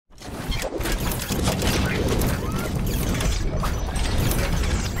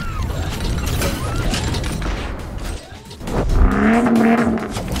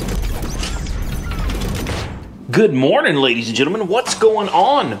Good morning, ladies and gentlemen. What's going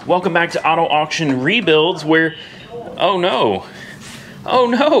on? Welcome back to Auto Auction Rebuilds where, oh no,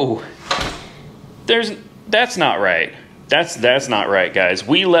 that's not right. That's not right, guys.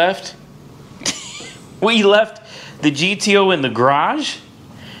 We left the GTO in the garage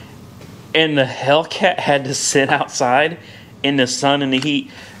and the Hellcat had to sit outside in the sun and the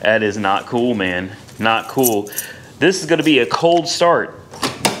heat. That is not cool, man. Not cool. This is going to be a cold start.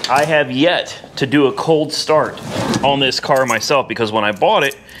 I have yet to do a cold start on this car myself because when I bought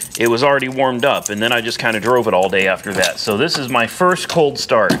it, it was already warmed up and then I just kind of drove it all day after that. So this is my first cold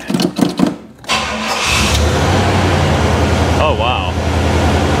start. Oh, wow.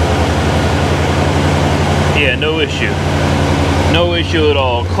 Yeah, no issue. No issue at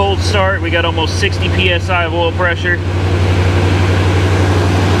all. Cold start, we got almost 60 PSI of oil pressure.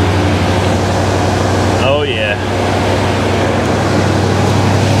 Oh, yeah.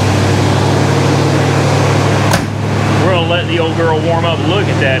 Let the old girl warm up. Look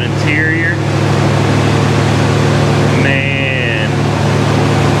at that interior, man.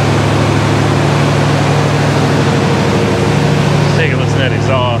 Let's take a listen to that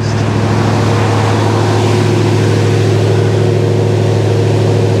exhaust.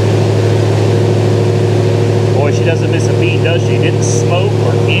 Boy, she doesn't miss a beat, does she? Didn't smoke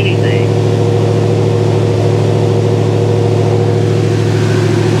or anything.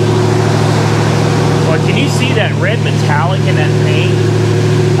 Can you see that red metallic in that paint?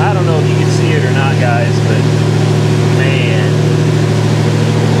 I don't know if you can see it or not, guys, but man,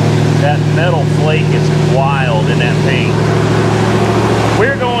 that metal flake is wild in that paint.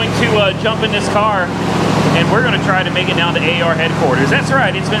 We're going to jump in this car and we're going to try to make it down to AR headquarters. That's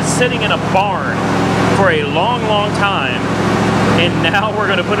right, it's been sitting in a barn for a long time, and now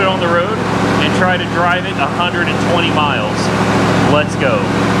we're going to put it on the road and try to drive it 120 miles. Let's go.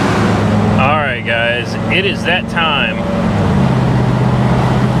 Alright guys, it is that time.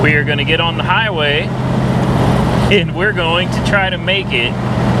 We are going to get on the highway and we're going to try to make it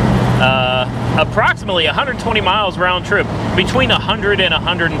approximately 120 miles round trip. Between 100 and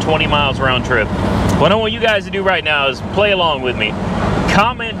 120 miles round trip. What I want you guys to do right now is play along with me.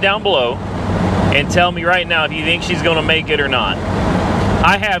 Comment down below and tell me right now if you think she's going to make it or not.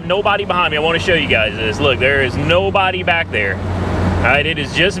 I have nobody behind me. I want to show you guys this. Look, there is nobody back there. Alright, it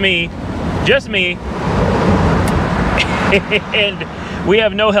is just me. Just me. And we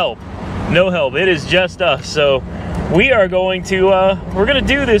have no help. No help. It is just us. So we are going to we're gonna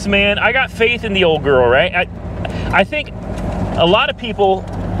do this, man. I got faith in the old girl, right? I think a lot of people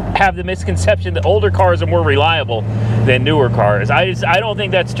have the misconception that older cars are more reliable than newer cars. I don't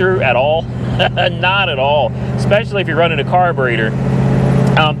think that's true at all. Not at all. Especially if you're running a carburetor.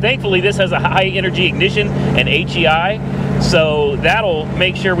 Thankfully this has a high energy ignition and HEI. So that'll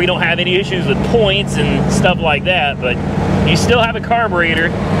make sure we don't have any issues with points and stuff like that. But you still have a carburetor.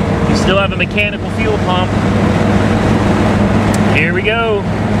 You still have a mechanical fuel pump. Here we go.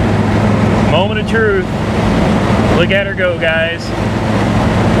 Moment of truth. Look at her go, guys.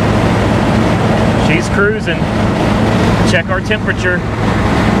 She's cruising. Check our temperature.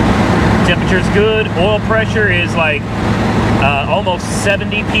 Temperature's good. Oil pressure is like almost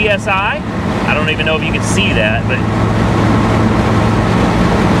 70 PSI. I don't even know if you can see that, but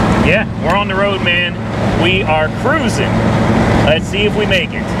yeah, we're on the road, man. We are cruising. Let's see if we make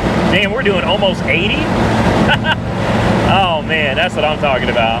it. Damn, we're doing almost 80? Oh, man, that's what I'm talking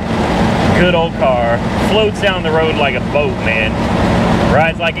about. Good old car. Floats down the road like a boat, man.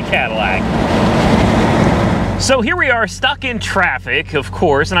 Rides like a Cadillac. So here we are stuck in traffic, of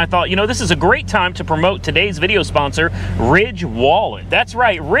course, and I thought, you know, this is a great time to promote today's video sponsor, Ridge Wallet. That's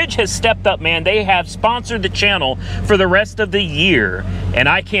right, Ridge has stepped up, man. They have sponsored the channel for the rest of the year, and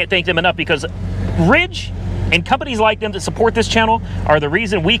I can't thank them enough because Ridge and companies like them that support this channel are the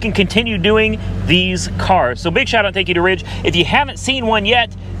reason we can continue doing these cars. So big shout out and thank you to Ridge. If you haven't seen one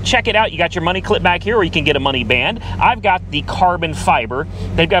yet, check it out. You got your money clip back here, or you can get a money band. I've got the carbon fiber.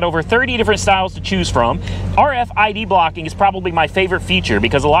 They've got over 30 different styles to choose from. RFID blocking is probably my favorite feature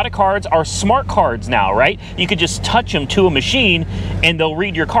because a lot of cards are smart cards now, right? You could just touch them to a machine and they'll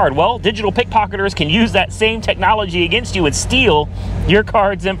read your card. Well, digital pickpocketers can use that same technology against you and steal your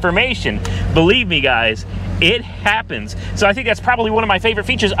card's information. Believe me, guys, it happens. So I think that's probably one of my favorite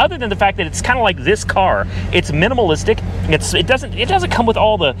features, other than the fact that it's kind of like this car. It's minimalistic. It doesn't come with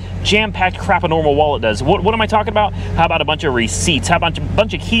all the jam-packed crap a normal wallet does. What am I talking about? How about a bunch of receipts? How about a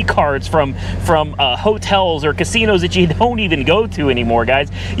bunch of key cards from hotels or casinos that you don't even go to anymore,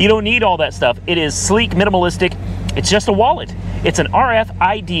 guys? You don't need all that stuff. It is sleek, minimalistic. It's just a wallet. It's an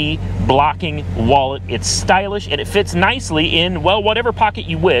RFID blocking wallet. It's stylish and it fits nicely in, well, whatever pocket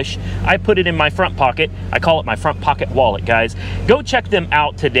you wish. I put it in my front pocket. I call it my front pocket wallet, guys. Go check them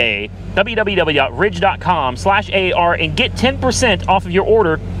out today. www.ridge.com/AAR and get 10% off of your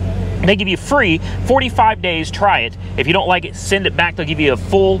order. They give you free 45 days, try it. If you don't like it, send it back. They'll give you a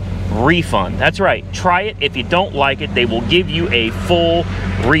full refund. That's right, try it. If you don't like it, they will give you a full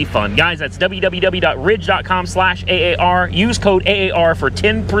refund. Guys, that's www.ridge.com/AAR. Use code AAR for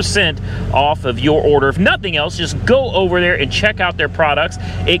 10% off of your order. If nothing else, just go over there and check out their products.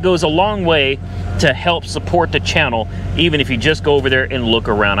 It goes a long way to help support the channel, even if you just go over there and look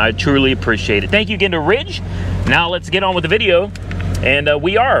around. I truly appreciate it. Thank you again to Ridge. Now let's get on with the video. And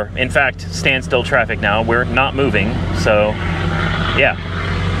we are, in fact, standstill traffic now. We're not moving, so yeah.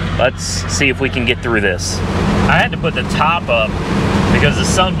 Let's see if we can get through this. I had to put the top up because the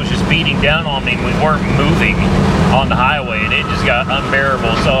sun was just beating down on me and we weren't moving on the highway and it just got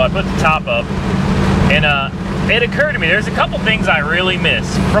unbearable. So I put the top up and it occurred to me, there's a couple things I really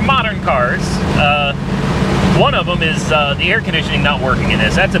miss from modern cars. One of them is the air conditioning not working in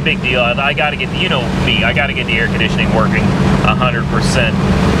this. That's a big deal. I gotta get, you know me, I gotta get the air conditioning working 100%.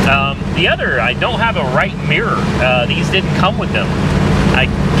 The other, I don't have a right mirror. These didn't come with them. I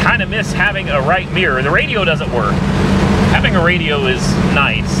kind of miss having a right mirror. The radio doesn't work. Having a radio is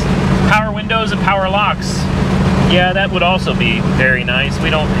nice. Power windows and power locks. Yeah, that would also be very nice. We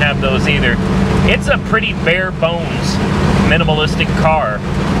don't have those either. It's a pretty bare bones, minimalistic car.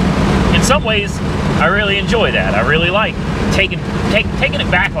 In some ways, I really enjoy that. I really like taking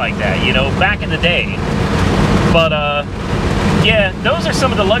it back like that, you know, back in the day. But yeah, those are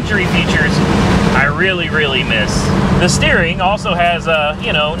some of the luxury features I really, really miss. The steering also has a,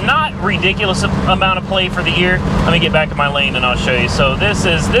 you know, not ridiculous amount of play for the ear. Let me get back to my lane and I'll show you. So this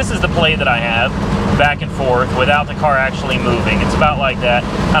is the play that I have, back and forth without the car actually moving. It's about like that.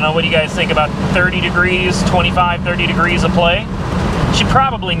 I don't know, what do you guys think about 30 degrees, 25, 30 degrees of play? She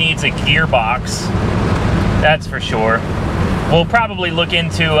probably needs a gearbox, that's for sure. We'll probably look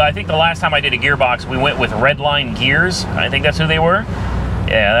into, I think the last time I did a gearbox, we went with Redline Gears. I think that's who they were.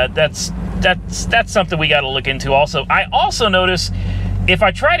 Yeah, that's something we got to look into also. I also notice if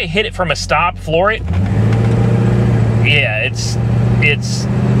I try to hit it from a stop, floor it, yeah,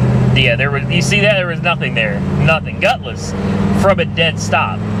 yeah, there was, you see that? There was nothing there. Nothing. Gutless from a dead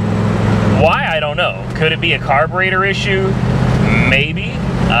stop. Why? I don't know. Could it be a carburetor issue? Maybe.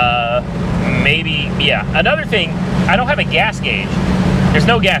 Maybe, yeah. Another thing, I don't have a gas gauge. There's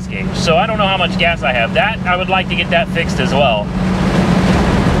no gas gauge, so I don't know how much gas I have. That, I would like to get that fixed as well.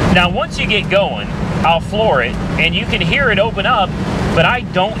 Now, once you get going, I'll floor it, and you can hear it open up, but I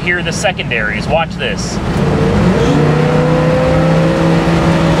don't hear the secondaries. Watch this.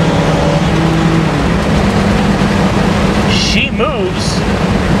 She moves,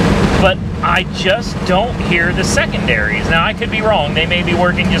 but I just don't hear the secondaries. Now, I could be wrong. They may be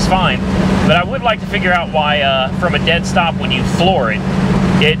working just fine, but I would like to figure out why from a dead stop, when you floor it,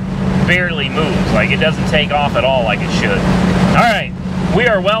 it barely moves. Like, it doesn't take off at all like it should. All right, we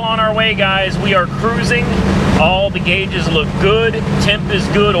are well on our way, guys. We are cruising. All the gauges look good. Temp is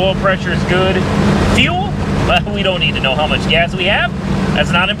good. Oil pressure is good. Fuel? Well, we don't need to know how much gas we have.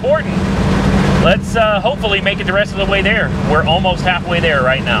 That's not important. Let's hopefully make it the rest of the way there. We're almost halfway there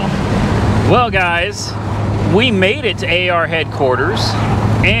right now. Well, guys, we made it to AR headquarters,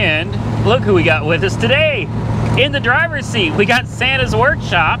 and look who we got with us today. In the driver's seat, we got Santa's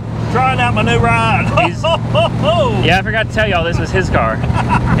Workshop. Trying out my new ride. Yeah, I forgot to tell y'all this was his car.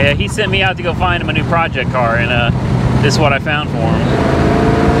 Yeah, he sent me out to go find him a new project car, and this is what I found for him.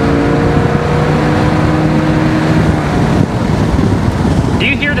 Do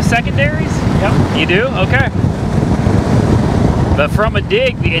you hear the secondaries? Yep. You do? Okay. But from a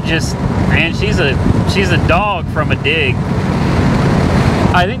dig, it just, man, she's a dog from a dig.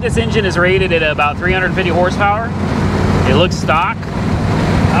 I think this engine is rated at about 350 horsepower. It looks stock.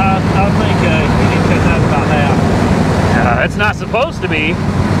 I think you need to cut that about half. It's not supposed to be.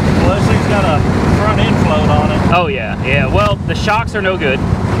 Well, this thing's got a front end float on it. Oh yeah, yeah. Well, the shocks are no good.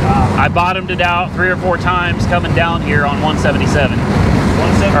 I bottomed it out 3 or 4 times coming down here on 177.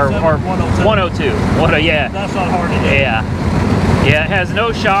 177 or 102. 102. Yeah. That's not hard to do. Yeah. Yeah, it has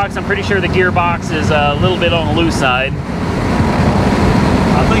no shocks. I'm pretty sure the gearbox is a little bit on the loose side.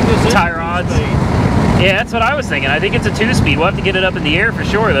 I think this is tie rods. Yeah, that's what I was thinking. I think it's a 2-speed. We'll have to get it up in the air for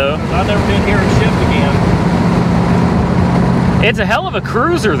sure, though. I've never been here and shipped again. It's a hell of a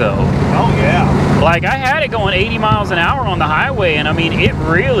cruiser, though. Oh, yeah. Like, I had it going 80 miles an hour on the highway, and I mean, it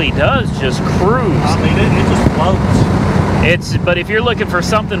really does just cruise. I mean, it just floats. But if you're looking for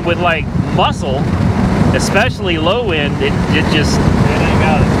something with, like, muscle, especially low end, it just,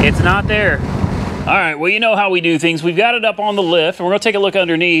 it's not there. All right, well, you know how we do things. We've got it up on the lift, and we're gonna take a look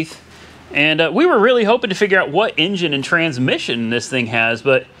underneath. And we were really hoping to figure out what engine and transmission this thing has,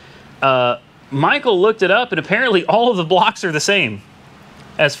 but Michael looked it up, and apparently all of the blocks are the same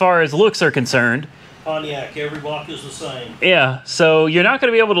as far as looks are concerned. Pontiac, every block is the same. Yeah, so you're not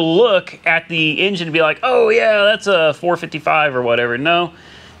going to be able to look at the engine and be like, oh yeah, that's a 455 or whatever. No,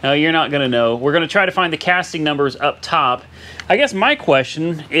 you're not going to know. We're going to try to find the casting numbers up top. I guess my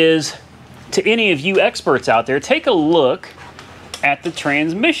question is to any of you experts out there, take a look at the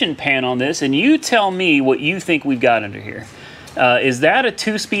transmission pan on this, and you tell me what you think we've got under here. Is that a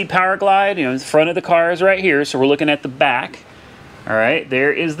 2-speed power glide? You know, the front of the car is right here, so we're looking at the back. All right,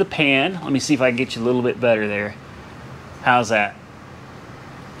 there is the pan. Let me see if I can get you a little bit better there. How's that?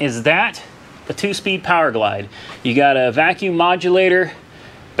 Is that a 2-speed power glide? You got a vacuum modulator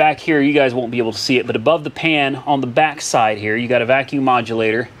back here. You guys won't be able to see it, but above the pan on the back side here, you got a vacuum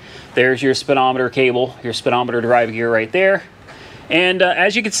modulator. There's your speedometer cable, your speedometer drive gear right there. And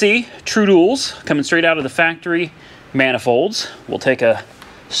as you can see, true duals coming straight out of the factory manifolds. We'll take a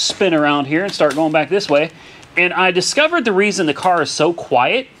spin around here and start going back this way. And I discovered the reason the car is so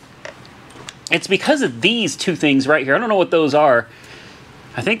quiet. It's because of these two things right here. I don't know what those are.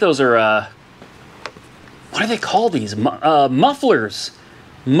 I think those are, what do they call these? Mufflers.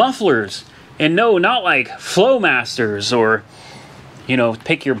 Mufflers. And no, not like Flowmasters or, you know,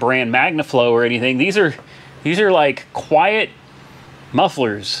 pick your brand Magnaflow or anything. These are like quiet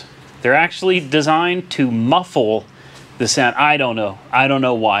mufflers. They're actually designed to muffle the sound. I don't know. I don't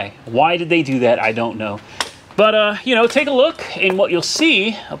know why. Why did they do that? I don't know. But, you know, take a look, and what you'll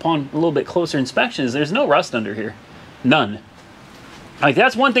see upon a little bit closer inspection is there's no rust under here. None. Like,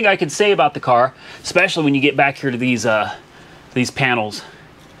 that's one thing I could say about the car, especially when you get back here to these panels.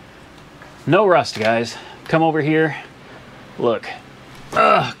 No rust, guys. Come over here. Look.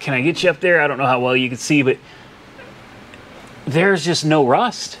 Can I get you up there? I don't know how well you can see, but there's just no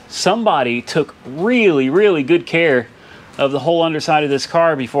rust. Somebody took really, really good care of the whole underside of this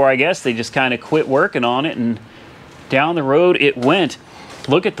car before, I guess, they just kind of quit working on it, and down the road it went.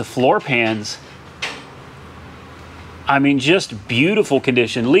 Look at the floor pans. I mean, just beautiful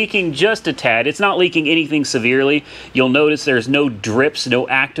condition. Leaking just a tad. It's not leaking anything severely. You'll notice there's no drips, no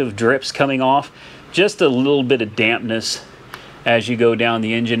active drips coming off. Just a little bit of dampness as you go down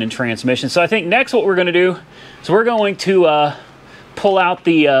the engine and transmission. So I think next what we're going to do is we're going to pull out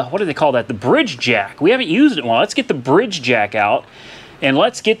the, what do they call that? The bridge jack. We haven't used it in a while. Let's get the bridge jack out and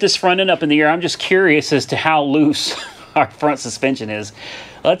let's get this front end up in the air. I'm just curious as to how loose our front suspension is.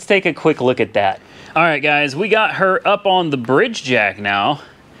 Let's take a quick look at that. All right, guys, we got her up on the bridge jack now.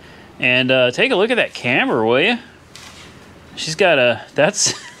 And take a look at that camera, will you? She's got a,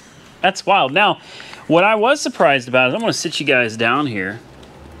 that's wild. Now, what I was surprised about is I'm going to sit you guys down here.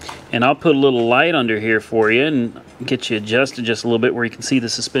 And I'll put a little light under here for you and get you adjusted just a little bit where you can see the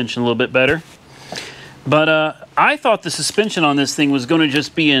suspension a little bit better. But I thought the suspension on this thing was going to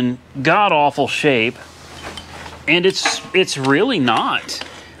just be in god-awful shape. And it's really not.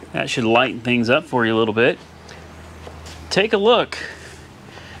 That should lighten things up for you a little bit. Take a look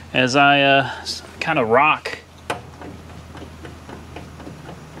as I kind of rock.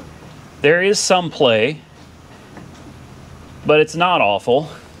 There is some play, but it's not awful.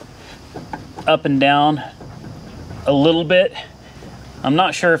 Up and down a little bit. I'm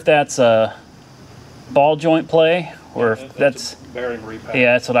not sure if that's a ball joint play or if that's bearing repack.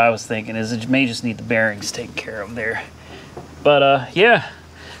 Yeah, that's what I was thinking, is it may just need the bearings taken care of there. But yeah,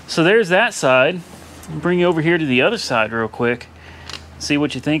 so there's that side. I'll bring you over here to the other side real quick. See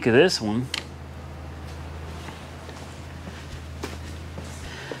what you think of this one.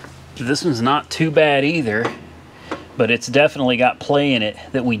 This one's not too bad either, but it's definitely got play in it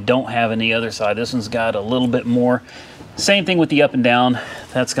that we don't have in the other side. This one's got a little bit more. Same thing with the up and down.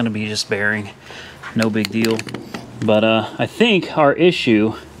 That's going to be just bearing. No big deal. But I think our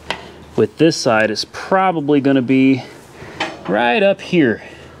issue with this side is probably going to be right up here.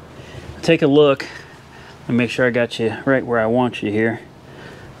 Take a look and make sure I got you right where I want you here.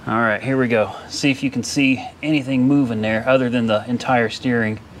 All right, here we go. See if you can see anything moving there other than the entire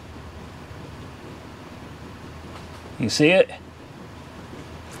steering. You see it?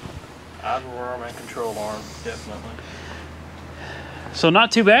 Idle arm and control arm, definitely. So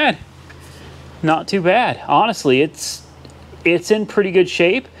not too bad. Not too bad. Honestly, it's in pretty good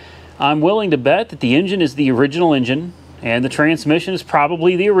shape. I'm willing to bet that the engine is the original engine and the transmission is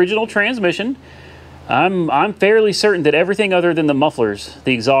probably the original transmission. I'm fairly certain that everything other than the mufflers,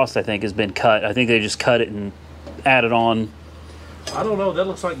 the exhaust, I think, has been cut. I think they just cut it and added on I don't know. That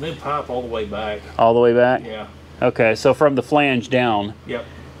looks like new pipe all the way back. All the way back? Yeah. Okay, so from the flange down, Yep.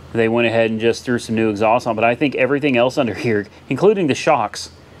 they went ahead and just threw some new exhaust on. But I think everything else under here, including the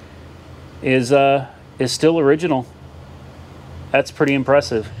shocks, is still original. That's pretty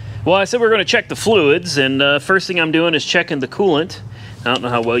impressive. Well, I said we're going to check the fluids, and first thing I'm doing is checking the coolant. I don't know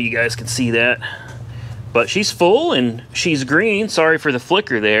how well you guys can see that, but she's full and she's green. Sorry for the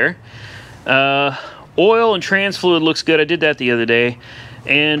flicker there. Oil and trans fluid looks good. I did that the other day,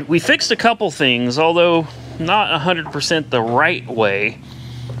 and we fixed a couple things, although not 100% the right way.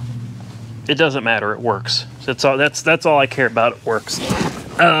 It doesn't matter. It works. That's all I care about. It works.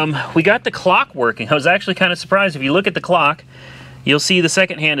 We got the clock working. I was actually kind of surprised. If you look at the clock, you'll see the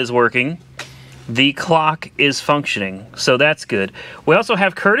second hand is working. The clock is functioning, so that's good. We also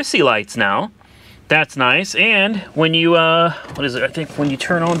have courtesy lights now. That's nice. And when you, what is it? I think when you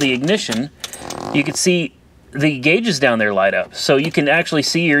turn on the ignition, you can see the gauges down there light up. So you can actually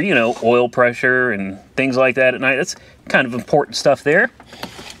see your, you know, oil pressure and things like that at night. That's kind of important stuff there.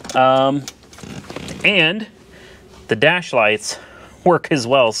 And the dash lights work as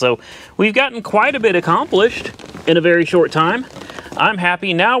well. So we've gotten quite a bit accomplished in a very short time. I'm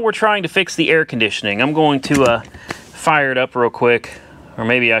happy. Now we're trying to fix the air conditioning. I'm going to fire it up real quick, or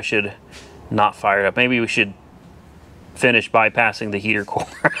maybe I should not fire it up. Maybe we should finish bypassing the heater core.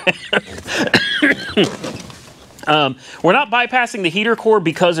 We're not bypassing the heater core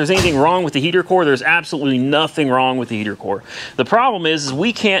because there's anything wrong with the heater core. There's absolutely nothing wrong with the heater core. The problem is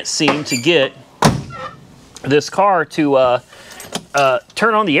we can't seem to get this car to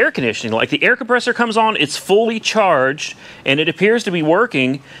turn on the air conditioning. Like, the air compressor comes on, it's fully charged, and it appears to be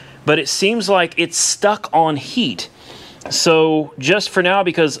working, but it seems like it's stuck on heat. So just for now,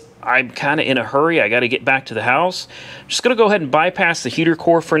 because I'm kind of in a hurry, I got to get back to the house, I'm just going to go ahead and bypass the heater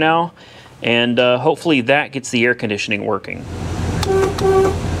core for now, and hopefully that gets the air conditioning working.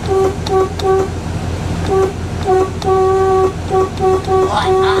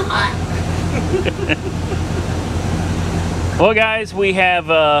 Well, guys, we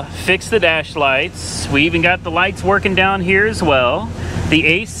have fixed the dash lights. We even got the lights working down here as well. The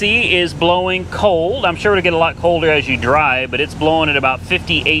AC is blowing cold. I'm sure it'll get a lot colder as you drive, but it's blowing at about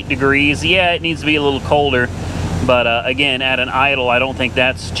 58 degrees. Yeah, it needs to be a little colder, but again, at an idle, I don't think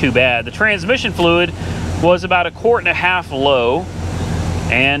that's too bad. The transmission fluid was about 1.5 quarts low,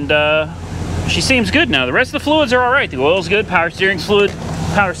 and she seems good now. The rest of the fluids are all right. The oil's good. Power steering fluid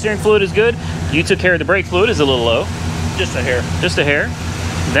is good. You took care of the brake fluid. Is a little low. Just a hair. Just a hair.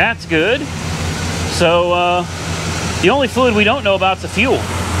 That's good. So the only fluid we don't know about is the fuel.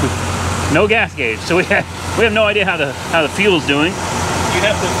 No gas gauge, so we have no idea how the fuel's doing. You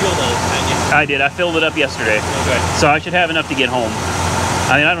have to fuel those, didn't you? I did. I filled it up yesterday. Okay. So I should have enough to get home.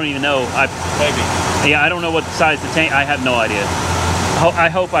 I mean, I don't even know. Maybe. Yeah, I don't know what size the tank. I have no idea. I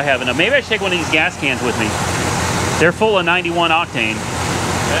hope I have enough. Maybe I should take one of these gas cans with me. They're full of 91 octane.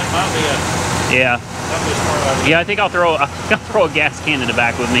 That might be a... Yeah. Yeah, I think I'll throw a gas can in the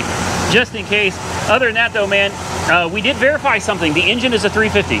back with me, just in case. Other than that, though, man, we did verify something. The engine is a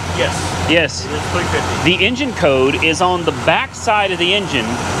 350. Yes. Yes. It is 350. The engine code is on the back side of the engine,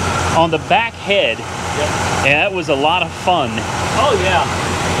 on the back head. Yep. And that was a lot of fun. Oh, yeah.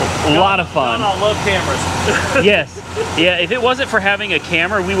 A lot of fun. I love cameras. Yes. Yeah, if it wasn't for having a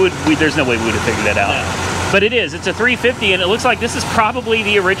camera, there's no way we would have figured that out. No. But it is. It's a 350, and it looks like this is probably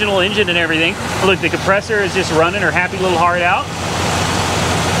the original engine and everything. Look, the compressor is just running her happy little heart out.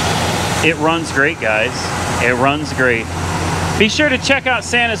 It runs great, guys. It runs great. Be sure to check out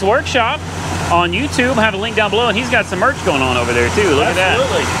Santa's Workshop on YouTube. I have a link down below, and he's got some merch going on over there, too. Look at that.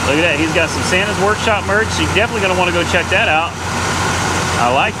 Look at that. He's got some Santa's Workshop merch. So you're definitely going to want to go check that out. I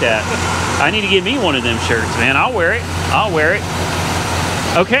like that. I need to get me one of them shirts, man. I'll wear it. I'll wear it.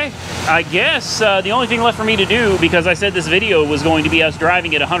 Okay. I guess the only thing left for me to do, because I said this video was going to be us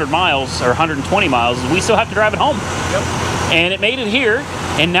driving at 100 miles or 120 miles, is we still have to drive it home. Yep. And it made it here.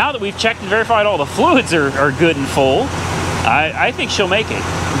 And now that we've checked and verified all the fluids are good and full, I think she'll make it.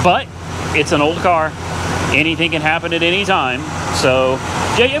 But it's an old car. Anything can happen at any time. So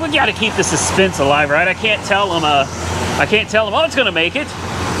yeah, we got to keep the suspense alive, right? I can't tell them, oh, it's going to make it.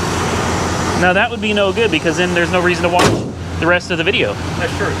 Now that would be no good, because then there's no reason to watch the rest of the video.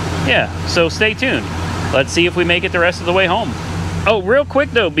 That's true. Yeah, so stay tuned. Let's see if we make it the rest of the way home. Oh, real quick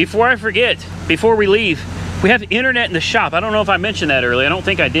though, before I forget, before we leave, we have internet in the shop. I don't know if I mentioned that earlier. I don't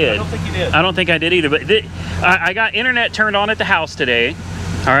think I did. I don't think you did. I don't think I did either, but I got internet turned on at the house today.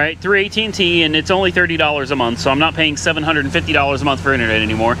 All right, through AT&T, and it's only $30 a month, so I'm not paying $750 a month for internet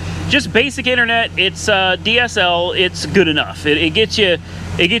anymore. Just basic internet. It's DSL. It's good enough. It gets you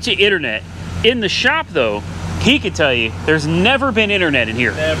internet. In the shop though, he could tell you there's never been internet in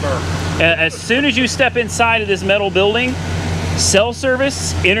here. Never. As soon as you step inside of this metal building, cell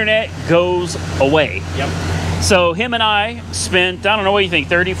service, internet goes away. Yep. So him and I spent, I don't know, what do you think,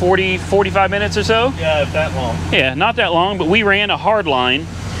 30, 40, 45 minutes or so? Yeah, that long. Yeah, not that long, but we ran a hard line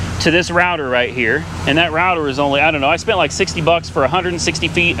to this router right here. And that router is only, I don't know, I spent like 60 bucks for 160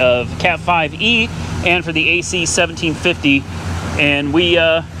 feet of Cat 5e and for the AC 1750. And we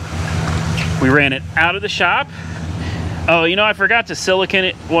ran it out of the shop. Oh, you know, I forgot to silicon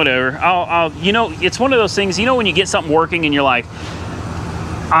it, whatever. You know, it's one of those things, you know, when you get something working and you're like,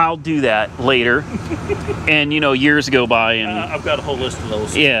 I'll do that later. And, you know, years go by and... I've got a whole list of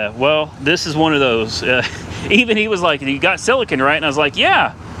those. Yeah, well, this is one of those. Even he was like, you got silicon, right? And I was like,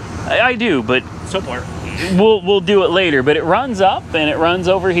 yeah, I do, but... Somewhere. We'll do it later. But it runs up and it runs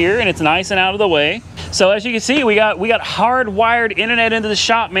over here and it's nice and out of the way. So as you can see, we got hardwired internet into the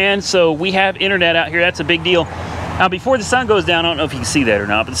shop, man. So we have internet out here. That's a big deal. Now, before the sun goes down, I don't know if you can see that or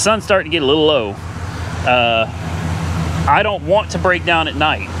not, but the sun's starting to get a little low. I don't want to break down at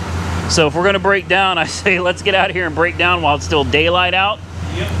night. So if we're gonna break down, I say let's get out of here and break down while it's still daylight out.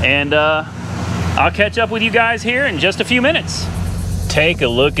 Yep. And I'll catch up with you guys here in just a few minutes. Take a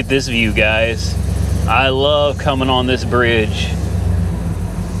look at this view, guys. I love coming on this bridge.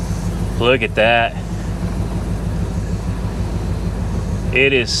 Look at that.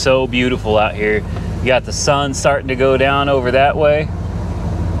 It is so beautiful out here. You got the sun starting to go down over that way.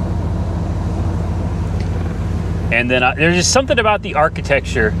 And then there's just something about the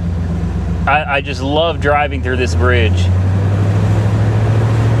architecture. I just love driving through this bridge.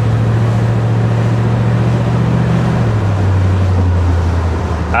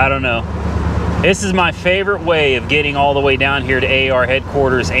 I don't know. This is my favorite way of getting all the way down here to AR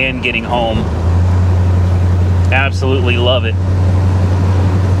headquarters and getting home. Absolutely love it.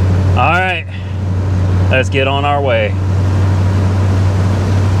 All right, let's get on our way.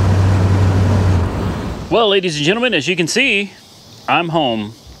 Well, ladies and gentlemen, as you can see, I'm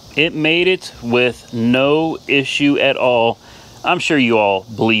home. It made it with no issue at all. I'm sure you all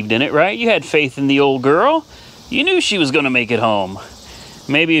believed in it, right? You had faith in the old girl. You knew she was gonna make it home.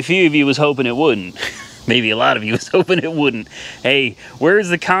 Maybe a few of you was hoping it wouldn't. Maybe a lot of you was hoping it wouldn't. Hey, where's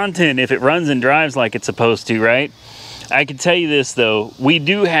the content if it runs and drives like it's supposed to, right? I can tell you this though, we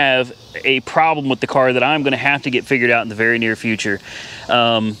do have a problem with the car that I'm gonna have to get figured out in the very near future.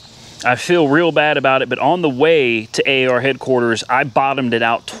 I feel real bad about it, but on the way to AAR headquarters, I bottomed it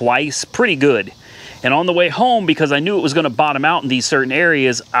out twice, pretty good. And on the way home, because I knew it was gonna bottom out in these certain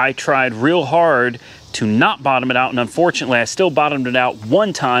areas, I tried real hard to not bottom it out, and unfortunately, I still bottomed it out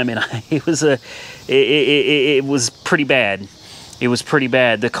one time, and it was pretty bad. It was pretty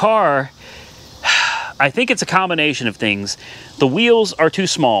bad. The car, I think it's a combination of things. The wheels are too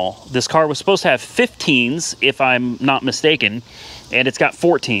small. This car was supposed to have 15s, if I'm not mistaken, and it's got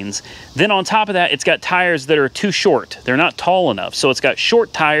 14s. Then on top of that, it's got tires that are too short. They're not tall enough. So it's got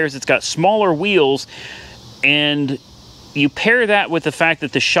short tires, it's got smaller wheels, and you pair that with the fact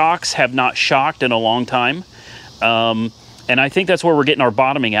that the shocks have not shocked in a long time. And I think that's where we're getting our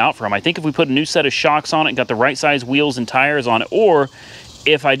bottoming out from. I think if we put a new set of shocks on it and got the right size wheels and tires on it, or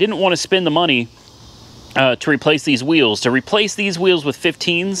if I didn't want to spend the money to replace these wheels with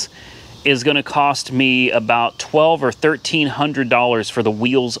 15s is going to cost me about $1,200 or $1,300 for the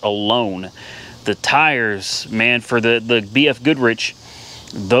wheels alone. The tires, man, for the BF Goodrich,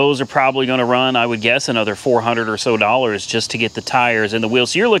 those are probably going to run, I would guess, another $400 or so just to get the tires and the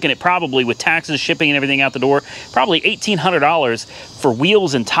wheels. So you're looking at probably, with taxes, shipping, and everything out the door, probably $1,800 for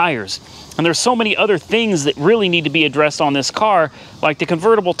wheels and tires. And there's so many other things that really need to be addressed on this car, like the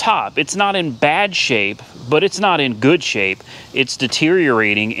convertible top. It's not in bad shape, but it's not in good shape. It's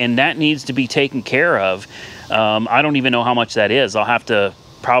deteriorating, and that needs to be taken care of. I don't even know how much that is. I'll have to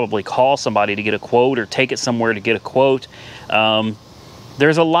probably call somebody to get a quote or take it somewhere to get a quote.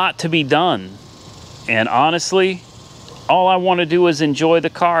 There's a lot to be done, and honestly, all I want to do is enjoy the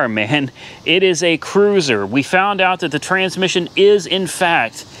car, man. It is a cruiser. We found out that the transmission is, in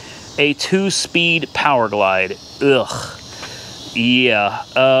fact, a 2-speed power glide. Ugh. Yeah.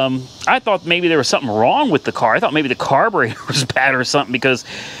 I thought maybe there was something wrong with the car. I thought maybe the carburetor was bad or something, because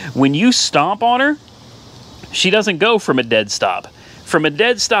when you stomp on her, she doesn't go from a dead stop. From a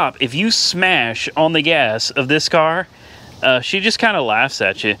dead stop, if you smash on the gas of this car, she just kind of laughs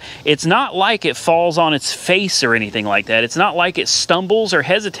at you. It's not like it falls on its face or anything like that. It's not like it stumbles or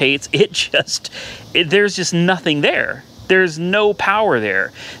hesitates. There's just nothing there. There's no power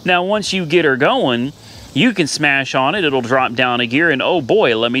there. Now, once you get her going, you can smash on it. It'll drop down a gear, and oh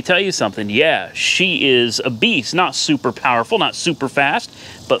boy, let me tell you something. Yeah, she is a beast. Not super powerful, not super fast,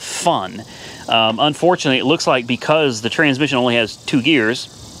 but fun. Unfortunately, it looks like because the transmission only has 2 gears,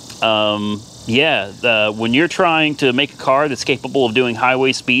 when you're trying to make a car that's capable of doing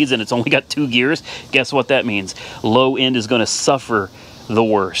highway speeds and it's only got 2 gears, guess what that means? Low end is going to suffer the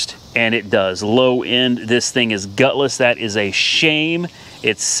worst. And it does. Low end, this thing is gutless. That is a shame.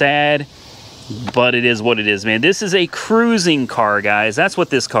 It's sad, but it is what it is, man. This is a cruising car, guys. That's what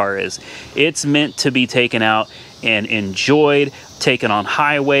this car is. It's meant to be taken out and enjoyed, taken on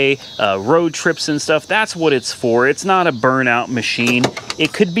highway, road trips and stuff. That's what it's for. It's not a burnout machine.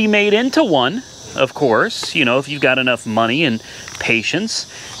 It could be made into one, of course. You know, if you've got enough money and patience,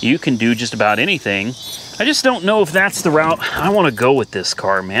 you can do just about anything. I just don't know if that's the route I want to go with this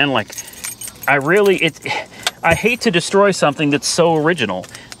car, man. Like, I hate to destroy something that's so original.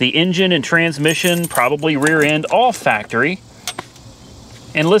 The engine and transmission, probably rear end, all factory.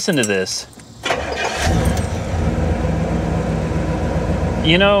 And listen to this.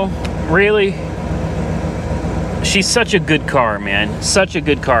 You know, really? She's such a good car, man. Such a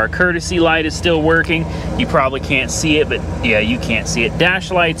good car. Courtesy light is still working. You probably can't see it, but yeah, you can't see it. Dash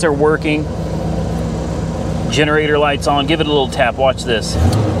lights are working. Generator lights on. Give it a little tap. Watch this.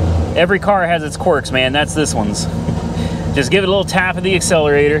 Every car has its quirks, man. That's this one's. Just give it a little tap of the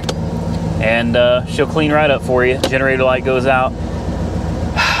accelerator and she'll clean right up for you. Generator light goes out.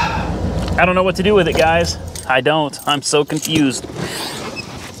 I don't know what to do with it, guys. I don't. I'm so confused.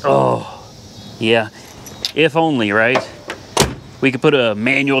 Oh, yeah. If only, right? We could put a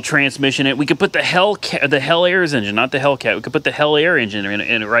manual transmission in it. We could put the Hell Air's engine, not the Hellcat. We could put the Hell Air engine in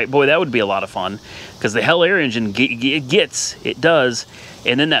it, right? Boy, that would be a lot of fun. Because the Hell Air engine, it does.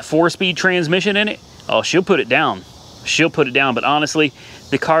 And then that 4-speed transmission in it, oh, she'll put it down. She'll put it down. But honestly,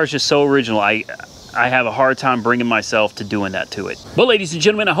 the car is just so original. I have a hard time bringing myself to doing that to it. Well, ladies and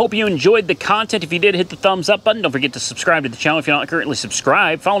gentlemen, I hope you enjoyed the content. If you did, hit the thumbs up button. Don't forget to subscribe to the channel if you're not currently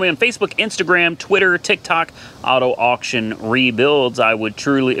subscribed. Follow me on Facebook, Instagram, Twitter, TikTok, Auto Auction Rebuilds. I would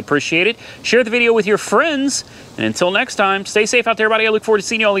truly appreciate it. Share the video with your friends. And until next time, stay safe out there, everybody. I look forward to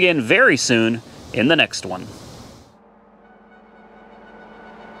seeing you all again very soon in the next one.